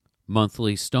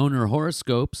Monthly Stoner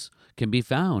horoscopes can be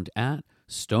found at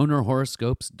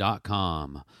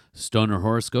stonerhoroscopes.com. Stoner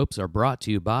horoscopes are brought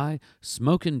to you by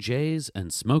Smokin' Jays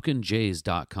and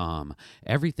SmokinJays.com.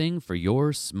 Everything for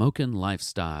your smokin'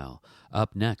 lifestyle.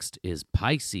 Up next is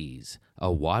Pisces,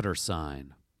 a water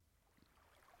sign.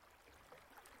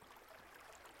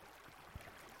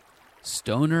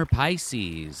 Stoner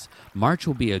Pisces. March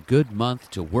will be a good month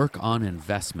to work on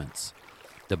investments.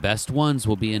 The best ones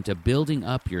will be into building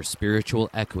up your spiritual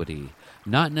equity,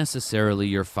 not necessarily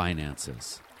your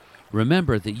finances.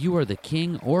 Remember that you are the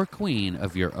king or queen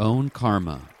of your own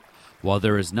karma. While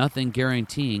there is nothing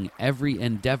guaranteeing every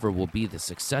endeavor will be the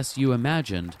success you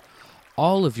imagined,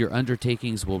 all of your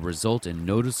undertakings will result in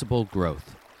noticeable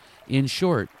growth. In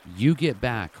short, you get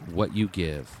back what you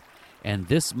give. And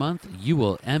this month, you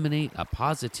will emanate a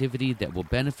positivity that will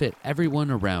benefit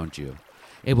everyone around you.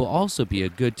 It will also be a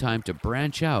good time to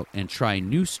branch out and try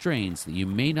new strains that you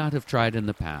may not have tried in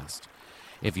the past.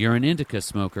 If you're an indica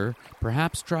smoker,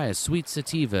 perhaps try a sweet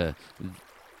sativa.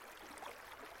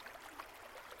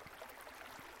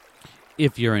 And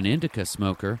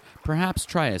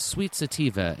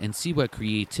see what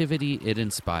creativity it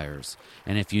inspires.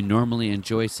 And if you normally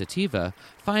enjoy sativa,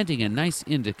 finding a nice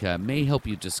indica may help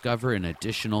you discover an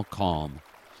additional calm.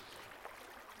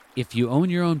 If you own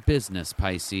your own business,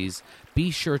 Pisces, be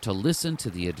sure to listen to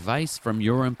the advice from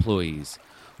your employees.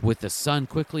 With the sun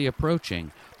quickly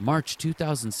approaching, March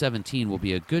 2017 will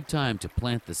be a good time to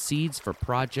plant the seeds for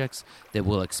projects that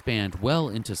will expand well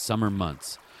into summer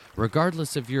months.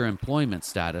 Regardless of your employment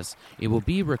status, it will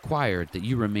be required that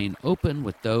you remain open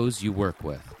with those you work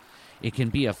with. It can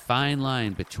be a fine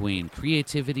line between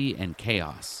creativity and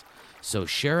chaos, so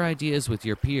share ideas with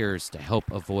your peers to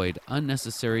help avoid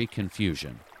unnecessary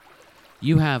confusion.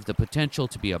 You have the potential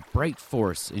to be a bright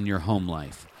force in your home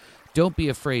life. Don't be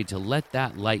afraid to let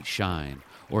that light shine,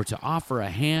 or to offer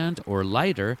a hand or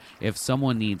lighter if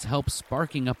someone needs help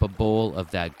sparking up a bowl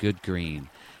of that good green.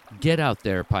 Get out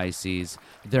there, Pisces.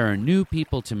 There are new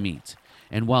people to meet.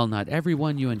 And while not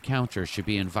everyone you encounter should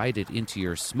be invited into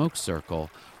your smoke circle,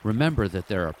 remember that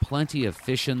there are plenty of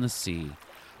fish in the sea.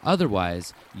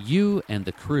 Otherwise, you and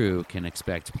the crew can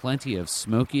expect plenty of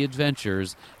smoky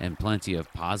adventures and plenty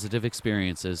of positive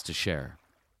experiences to share.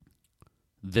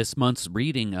 This month's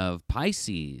reading of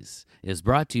Pisces is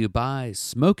brought to you by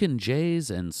Smokin' Jays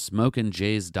and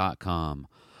SmokinJays.com.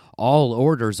 All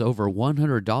orders over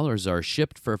 $100 are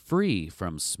shipped for free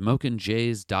from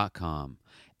SmokinJays.com.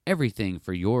 Everything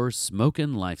for your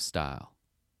smokin' lifestyle.